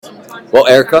Well,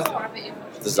 Erica,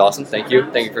 this is awesome. Thank you.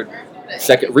 Thank you for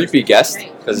second repeat guest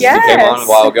because you came on a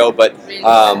while ago. But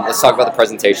let's talk about the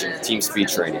presentation, team speed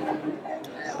training.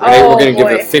 We're going to give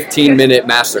a 15-minute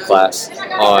masterclass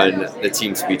on the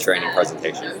team speed training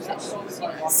presentation.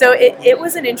 So it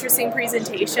was an interesting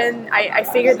presentation. I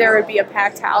figured there would be a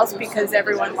packed house because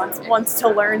everyone wants to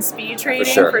learn speed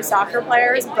training for soccer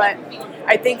players, but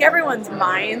I think everyone's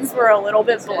minds were a little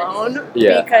bit blown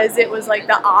because it was like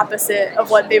the opposite of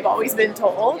what they've always been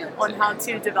told on how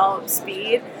to develop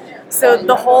speed. So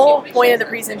the whole point of the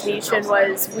presentation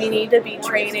was we need to be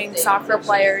training soccer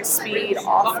players speed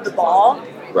off the ball.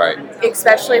 Right.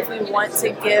 Especially if we want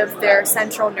to give their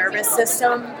central nervous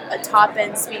system a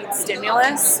top-end speed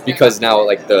stimulus. Because now,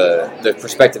 like, the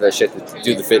perspective has shifted to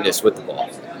do the fitness with the ball,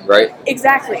 right?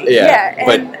 Exactly. Yeah.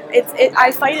 And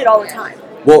I fight it all the time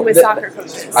with soccer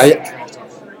coaches.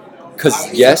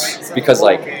 Because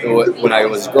like when I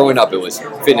was growing up, it was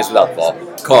fitness without the ball,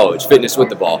 college, fitness with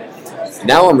the ball.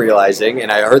 Now I'm realizing, and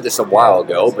I heard this a while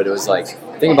ago, but it was like,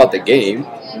 think about the game,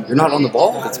 you're not on the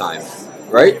ball all the time,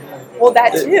 right? Well,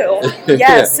 that too.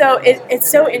 Yeah, so it's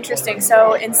so interesting.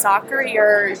 So in soccer,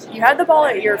 you have the ball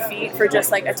at your feet for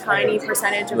just like a tiny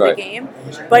percentage of the game.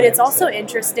 But it's also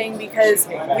interesting because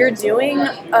you're doing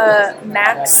a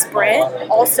max sprint,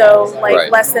 also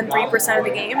like less than 3% of the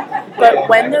game. But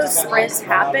when those sprints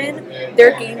happen,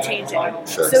 they're game-changing.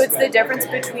 Sure. So it's the difference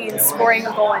between scoring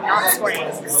a goal and not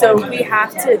scoring. So we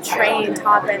have to train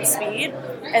top-end speed.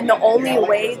 And the only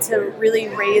way to really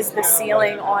raise the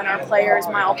ceiling on our players'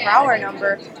 mile per hour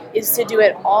number is to do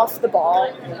it off the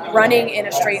ball, running in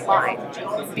a straight line.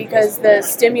 Because the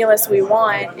stimulus we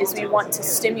want to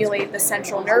stimulate the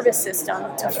central nervous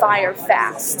system to fire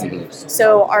fast. Mm-hmm.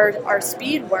 So our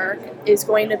speed work is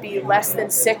going to be less than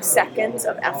 6 seconds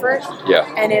of effort.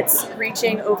 Yeah. And it's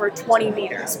reaching over 20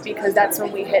 meters because that's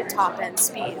when we hit top end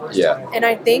speed. Yeah. And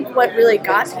I think what really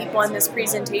got people in this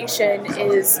presentation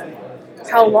is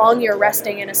how long you're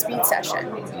resting in a speed session.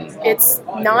 It's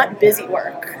not busy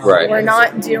work. Right. We're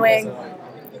not doing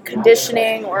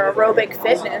conditioning or aerobic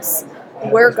fitness.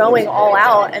 We're going all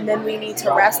out, and then we need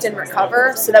to rest and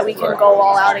recover so that we can go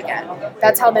all out again.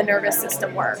 That's how the nervous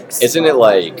system works. Isn't it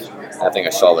like, I think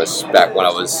I saw this back when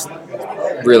I was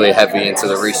really heavy into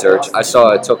the research. I saw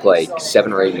it took like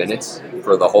 7 or 8 minutes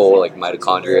for the whole like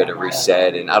mitochondria to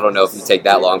reset, and I don't know if you take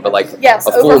that long, but like a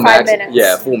full max, 5 minutes.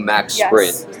 Yeah, a full max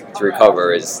sprint to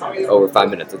recover is over 5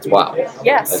 minutes. It's wild.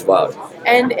 Yes. That's wild.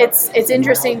 And it's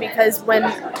interesting because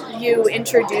when you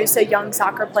introduce a young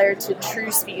soccer player to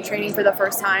true speed training for the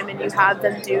first time and you have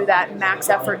them do that max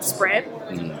effort sprint,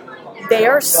 they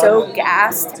are so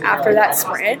gassed after that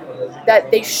sprint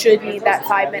that they should need that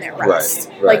 5-minute rest.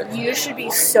 Right. Like, you should be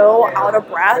so out of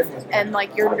breath and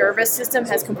like your nervous system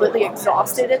has completely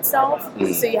exhausted itself.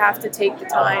 So you have to take the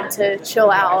time to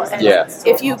chill out. And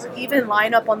if you even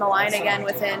line up on the line again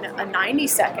within a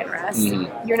 90-second rest,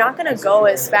 you're not going to go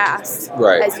as fast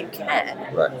as you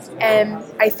can. Right. And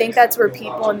I think that's where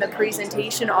people in the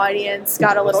presentation audience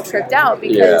got a little tripped out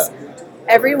because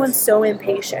everyone's so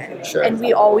impatient, and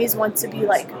we always want to be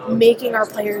like making our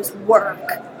players work.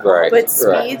 Right. But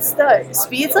speed's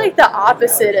like the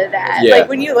opposite of that. Yeah. Like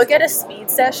when you look at a speed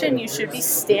session, you should be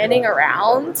standing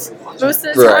around most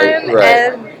of the time.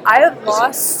 And I have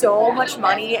lost so much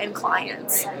money and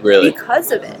clients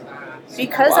because of it.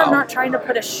 Because I'm not trying to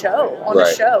put a show on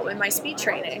a show in my speed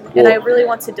training, and I really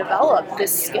want to develop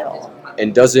this skill.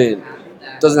 And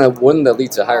wouldn't that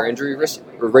lead to higher injury risk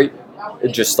rate?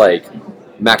 Just like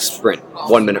max sprint,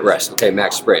 1 minute rest. Okay,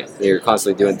 max sprint. You're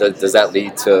constantly doing. Does that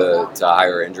lead to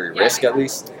higher injury risk at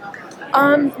least?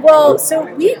 Well, so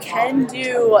we can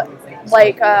do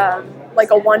like a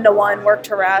 1-to-1 work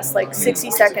to rest, like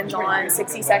 60 seconds on,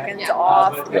 60 seconds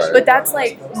off. But that's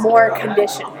like more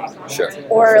conditioning. Sure.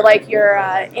 Or like your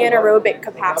anaerobic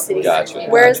capacity. Gotcha.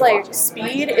 Whereas like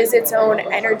speed is its own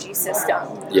energy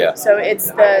system. Yeah. So it's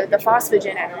the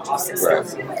phosphagen energy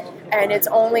system. Right. And it's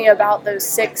only about those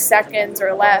 6 seconds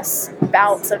or less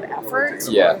bouts of effort.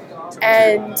 Yeah.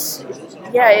 And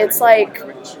it's like,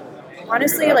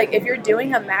 honestly, like if you're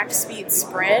doing a max speed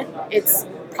sprint, it's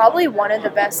probably one of the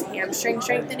best hamstring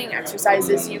strengthening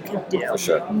exercises you can do. For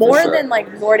sure. More than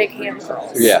like Nordic ham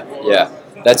curls. Yeah.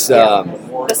 That's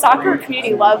the soccer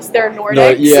community loves their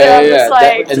Nordic.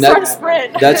 Run a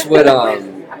sprint. That's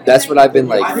what I've been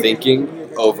like thinking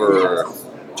over,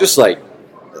 just like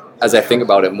as I think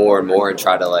about it more and more and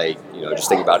try to like, just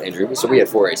think about injury. So we had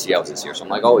 4 ACLs this year, so I'm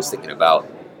like always thinking about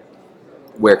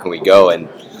where can we go, and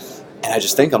I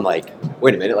just think I'm like,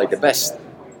 wait a minute, like the best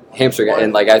hamstring,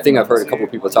 and like I think I've heard a couple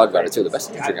of people talk about it too. The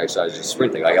best hamstring exercise is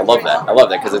sprinting. Like I love that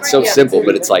because it's so simple,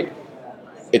 but it's like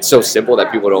it's so simple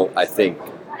that people don't, I think,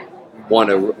 want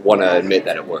to admit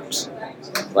that it works.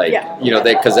 Like,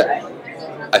 because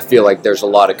I feel like there's a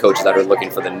lot of coaches that are looking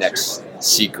for the next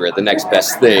secret, the next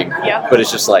best thing. Yeah. But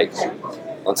it's just like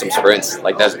on some sprints,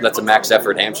 like that's a max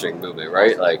effort hamstring movement,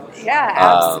 right? Like,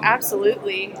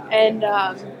 absolutely. And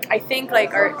I think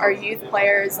like our youth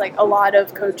players, like a lot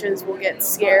of coaches will get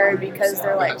scared because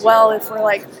they're like, well, if we're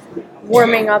like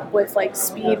warming up with like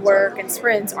speed work and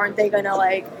sprints, aren't they gonna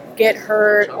like get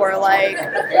hurt or like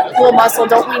pull muscle?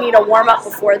 Don't we need a warm up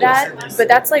before that? But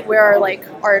that's like where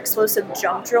our explosive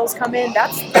jump drills come in.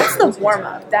 That's the warm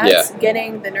up. That's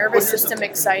getting the nervous system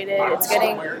excited. It's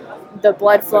getting the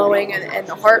blood flowing and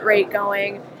the heart rate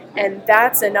going, and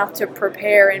that's enough to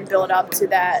prepare and build up to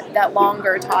that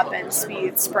longer top end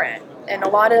speed sprint. And a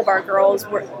lot of our girls,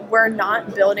 we're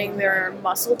not building their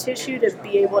muscle tissue to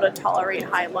be able to tolerate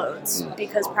high loads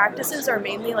because practices are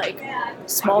mainly like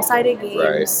small-sided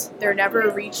games. Right. They're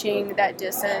never reaching that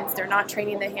distance. They're not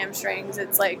training the hamstrings.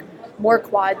 It's like more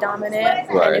quad dominant.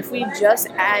 Right. And if we just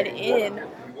add in,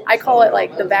 I call it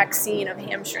like the vaccine of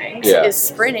hamstrings is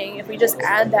sprinting. If we just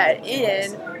add that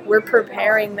in, we're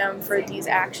preparing them for these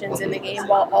actions in the game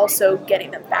while also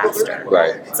getting them faster.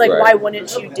 Right. It's like, why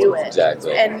wouldn't you do it?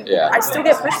 Exactly. And I still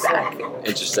get pushback.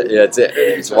 Interesting. Yeah, that's it.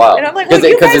 It's wild. And I'm like, well,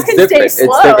 you guys can stay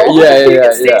slow. You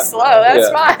can stay slow. That's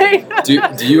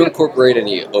fine. Do you incorporate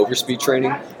any overspeed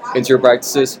training into your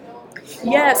practices?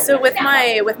 Yeah, so with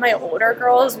my older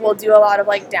girls, we'll do a lot of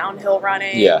like downhill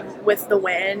running with the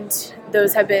wind.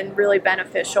 Those have been really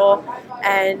beneficial,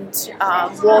 and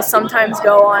we'll sometimes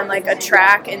go on like a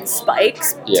track in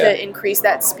spikes to increase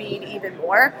that speed even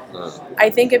more. I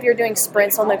think if you're doing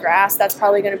sprints on the grass, that's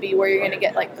probably going to be where you're going to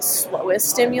get like the slowest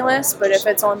stimulus. But if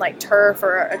it's on like turf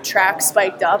or a track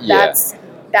spiked up,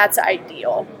 that's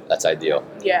ideal. That's ideal.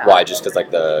 Yeah. Why? Just because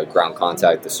like the ground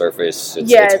contact, the surface,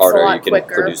 it's harder. You can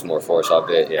produce more force off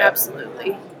it. Yeah.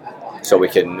 Absolutely. So we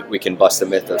can bust the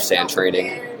myth of sand training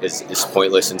is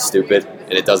pointless and stupid,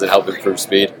 and it doesn't help improve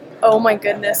speed. Oh my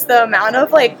goodness, the amount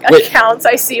of like accounts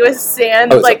I see with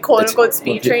sand, like quote unquote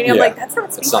speed training. I'm like, that's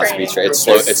not speed training. It's not speed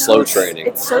training. It's slow training.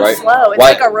 It's so slow. It's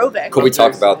like aerobic. Could we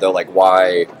talk about though, like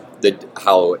why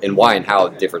and how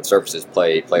different surfaces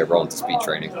play a role into speed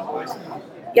training?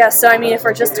 Yeah, so I mean, if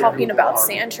we're just talking about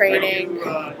sand training,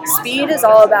 speed is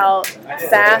all about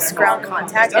fast ground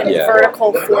contact and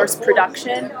vertical force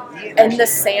production, and the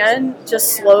sand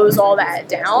just slows all that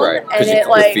down. Right, and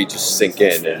your feet just sink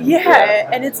in. And,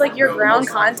 and it's like your ground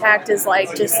contact is like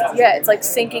it's like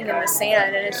sinking in the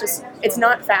sand, and it's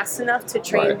not fast enough to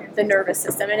train the nervous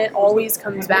system, and it always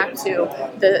comes back to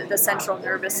the central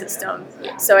nervous system.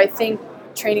 So I think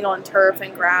training on turf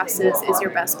and grass is your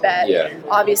best bet. Yeah.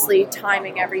 Obviously,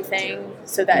 timing everything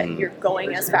so that you're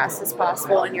going as fast as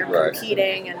possible and you're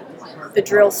competing and the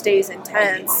drill stays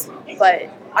intense. But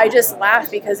I just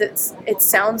laugh because it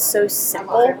sounds so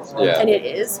simple, and it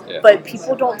is, but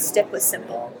people don't stick with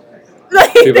simple.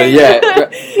 They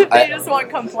just want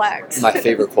complex. My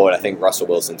favorite quote, I think Russell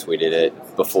Wilson tweeted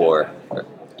it before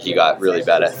he got really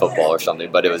bad at football or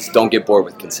something, but it was, don't get bored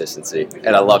with consistency.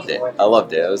 And I loved it.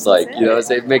 It was like,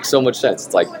 it makes so much sense.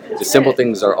 It's like the simple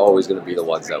things are always going to be the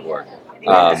ones that work.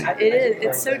 It is.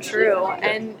 It's so true.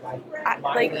 And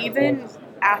like even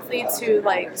athletes who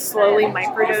like slowly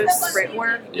microdose sprint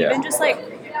work, even just like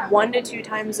 1 to 2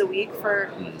 times a week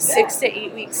for 6 to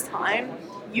 8 weeks time,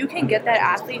 you can get that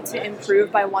athlete to improve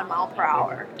by 1 mile per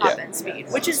hour top end speed,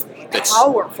 which is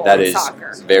powerful in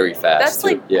soccer. Very fast. That's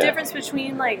like the difference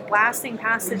between like blasting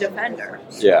past the defender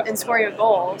and scoring a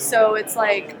goal. So it's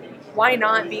like, why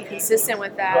not be consistent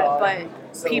with that?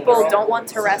 But people don't want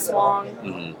to rest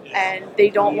long, and they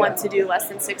don't want to do less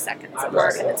than 6 seconds of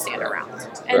work and then stand around.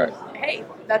 And hey,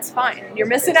 that's fine. You're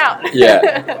missing out.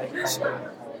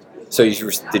 So did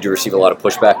you receive a lot of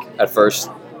pushback at first?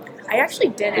 I actually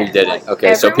didn't. You didn't.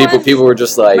 Okay, so people were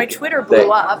just like, my Twitter blew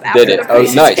up after the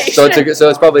presentation. Oh, nice. So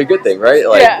it's probably a good thing, right?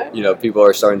 Like, people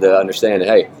are starting to understand.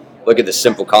 Hey, look at this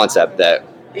simple concept that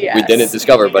we didn't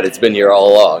discover, but it's been here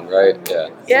all along, right?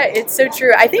 Yeah, it's so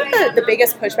true. I think the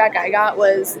biggest pushback I got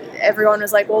was everyone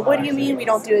was like, well, what do you mean we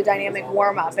don't do a dynamic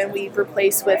warm-up and we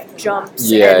replace with jumps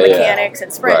and mechanics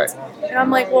and sprints? And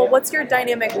I'm like, well, what's your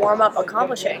dynamic warm-up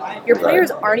accomplishing? Your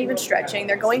players aren't even stretching.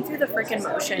 They're going through the freaking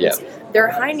motions. Their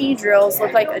high knee drills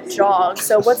look like a jog,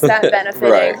 so what's that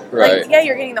benefiting? Like,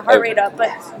 you're getting the heart rate up, but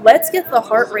let's get the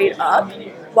heart rate up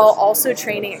while also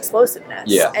training explosiveness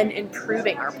and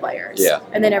improving our players.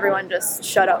 And then everyone just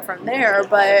shut up from there.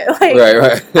 But like,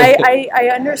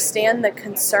 I understand the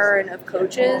concern of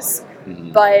coaches,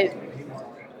 but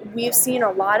we've seen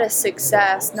a lot of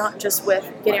success, not just with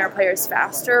getting our players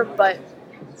faster, but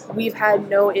we've had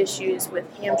no issues with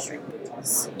hamstring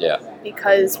pulls. Yeah.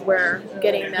 Because we're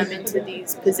getting them into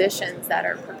these positions that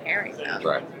are preparing them.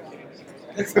 Right.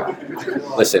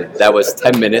 Listen, that was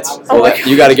 10 minutes. Oh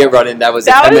You got to get running. That was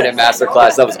a 10-minute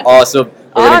masterclass. That was awesome.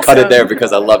 We're going to cut it there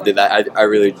because I loved it. I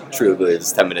really, truly believe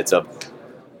it's 10 minutes of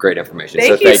great information.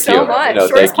 Thank you so much. No,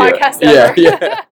 Shortest thank you. podcast ever. Yeah.